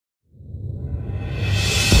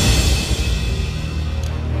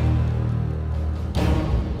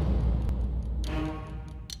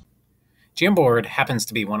Jamboard happens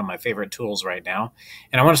to be one of my favorite tools right now,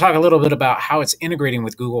 and I want to talk a little bit about how it's integrating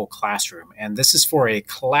with Google Classroom. And this is for a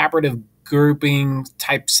collaborative grouping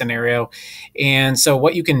type scenario. And so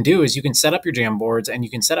what you can do is you can set up your Jamboards and you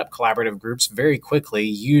can set up collaborative groups very quickly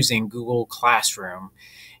using Google Classroom.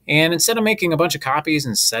 And instead of making a bunch of copies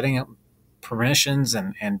and setting up permissions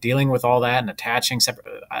and dealing with all that and attaching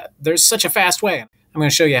separate, there's such a fast way. I'm going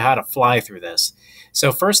to show you how to fly through this.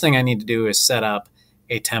 So first thing I need to do is set up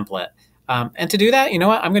a template. And to do that, you know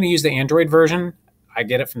what? I'm going to use the Android version. I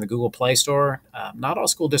get it from the Google Play Store. Not all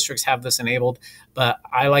school districts have this enabled, but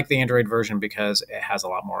I like the Android version because it has a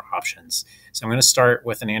lot more options. So I'm going to start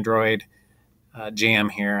with an Android jam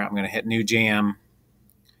here. I'm going to hit New Jam,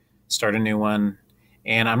 start a new one.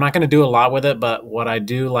 And I'm not going to do a lot with it, but what I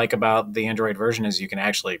do like about the Android version is you can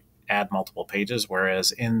actually add multiple pages,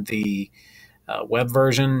 whereas in the web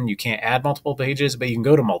version, you can't add multiple pages, but you can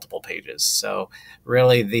go to multiple pages. So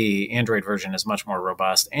really the Android version is much more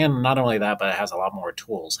robust. And not only that, but it has a lot more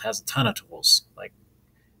tools. It has a ton of tools like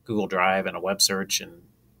Google Drive and a web search and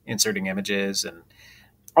inserting images and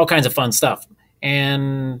all kinds of fun stuff.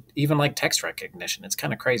 And even like text recognition. It's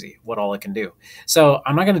kind of crazy what all it can do. So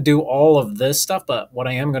I'm not going to do all of this stuff, but what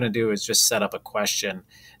I am going to do is just set up a question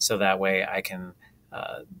so that way I can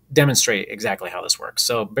demonstrate exactly how this works.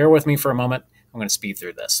 So bear with me for a moment. I'm going to speed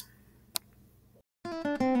through this.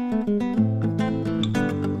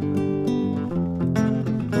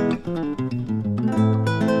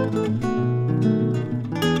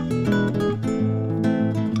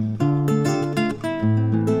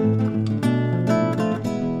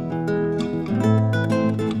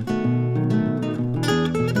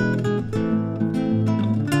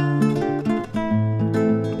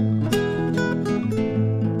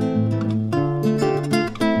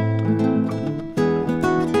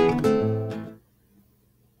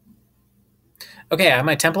 Okay, I have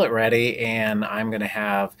my template ready, and I'm going to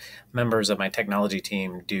have members of my technology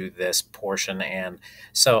team do this portion. And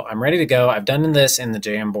so I'm ready to go. I've done this in the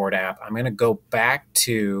Jamboard app. I'm going to go back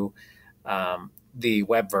to the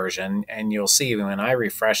web version, and you'll see when I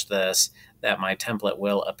refresh this that my template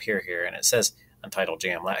will appear here. And it says Untitled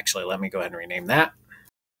Jam. Actually, let me go ahead and rename that.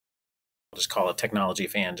 I'll just call it Technology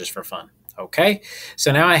Fan just for fun. Okay,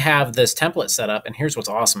 so now I have this template set up, and here's what's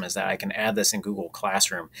awesome is that I can add this in Google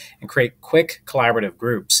Classroom and create quick collaborative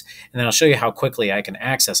groups. And then I'll show you how quickly I can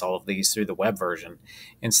access all of these through the web version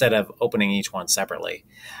instead of opening each one separately.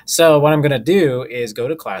 So what I'm going to do is go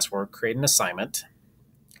to Classwork, create an assignment.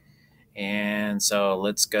 And so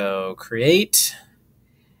let's go create,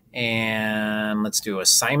 and let's do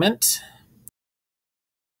assignment.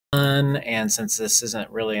 And since this isn't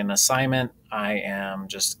really an assignment, I am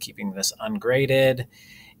just keeping this ungraded.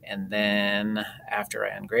 And then after I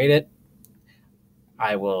ungrade it,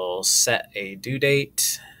 I will set a due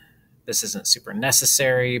date. This isn't super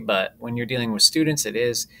necessary, but when you're dealing with students, it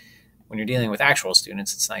is. When you're dealing with actual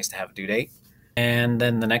students, it's nice to have a due date. And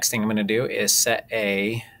then the next thing I'm going to do is set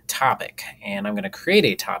a topic. And I'm going to create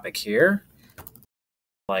a topic here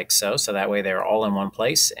like so. So that way they're all in one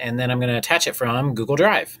place. And then I'm going to attach it from Google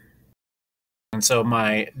Drive. And so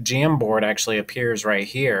my Jamboard actually appears right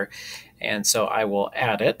here. And so I will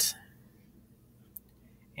add it.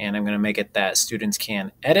 And I'm going to make it that students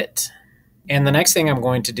can edit. And the next thing I'm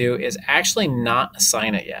going to do is actually not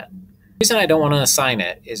assign it yet. The reason I don't want to assign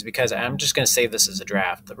it is because I'm just going to save this as a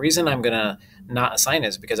draft. The reason I'm going to not assign it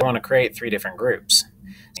is because I want to create 3 different groups.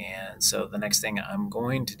 And so the next thing I'm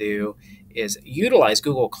going to do is utilize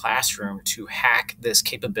Google Classroom to hack this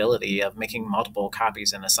capability of making multiple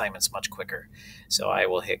copies and assignments much quicker. So I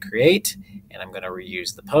will hit create, and I'm going to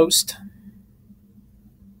reuse the post.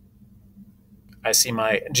 I see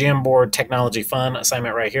my Jamboard Technology Fun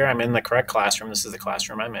assignment right here. I'm in the correct classroom. This is the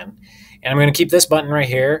classroom I'm in. And I'm going to keep this button right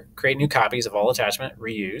here, create new copies of all attachment,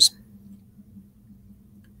 reuse.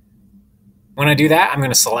 When I do that, I'm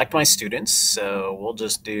going to select my students. So we'll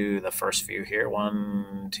just do the first few here.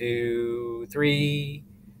 1, 2, 3,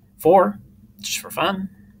 4, just for fun.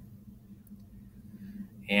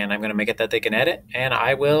 And I'm going to make it that they can edit, and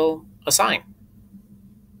I will assign.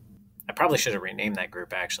 I probably should have renamed that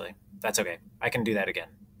group, actually. That's okay. I can do that again.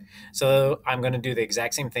 So I'm going to do the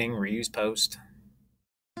exact same thing, reuse post.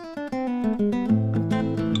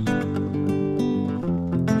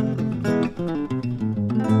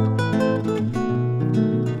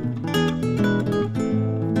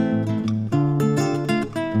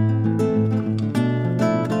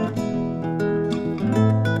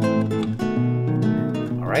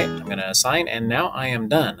 Assign, and now I am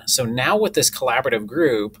done. So now with this collaborative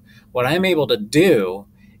group, what I'm able to do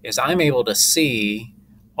is I'm able to see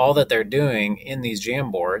all that they're doing in these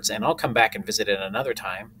Jamboards, and I'll come back and visit it another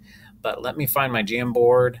time. But let me find my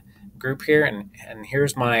Jamboard group here, and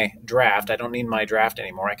here's my draft. I don't need my draft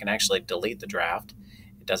anymore. I can actually delete the draft.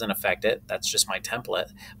 It doesn't affect it. That's just my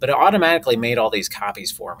template. But it automatically made all these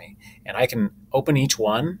copies for me. And I can open each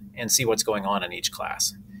one and see what's going on in each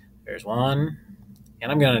class. There's one.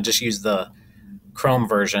 And I'm going to just use the Chrome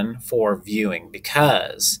version for viewing,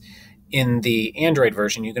 because in the Android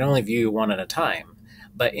version, you can only view one at a time.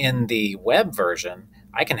 But in the web version,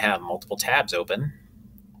 I can have multiple tabs open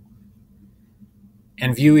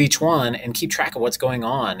and view each one and keep track of what's going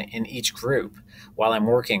on in each group while I'm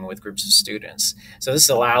working with groups of students. So this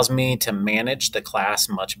allows me to manage the class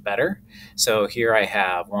much better. So here I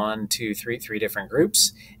have three different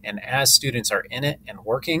groups, and as students are in it and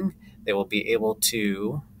working, they will be able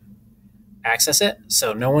to access it.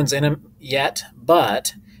 So no one's in them yet,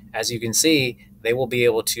 but as you can see, they will be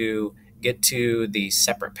able to get to the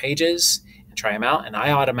separate pages and try them out. And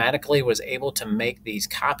I automatically was able to make these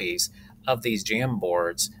copies of these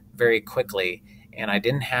Jamboards very quickly, and I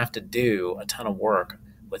didn't have to do a ton of work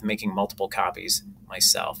with making multiple copies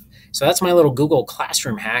myself. So that's my little Google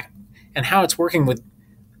Classroom hack and how it's working with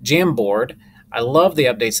Jamboard. I love the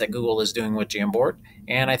updates that Google is doing with Jamboard,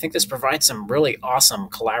 and I think this provides some really awesome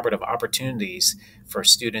collaborative opportunities for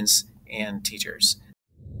students and teachers.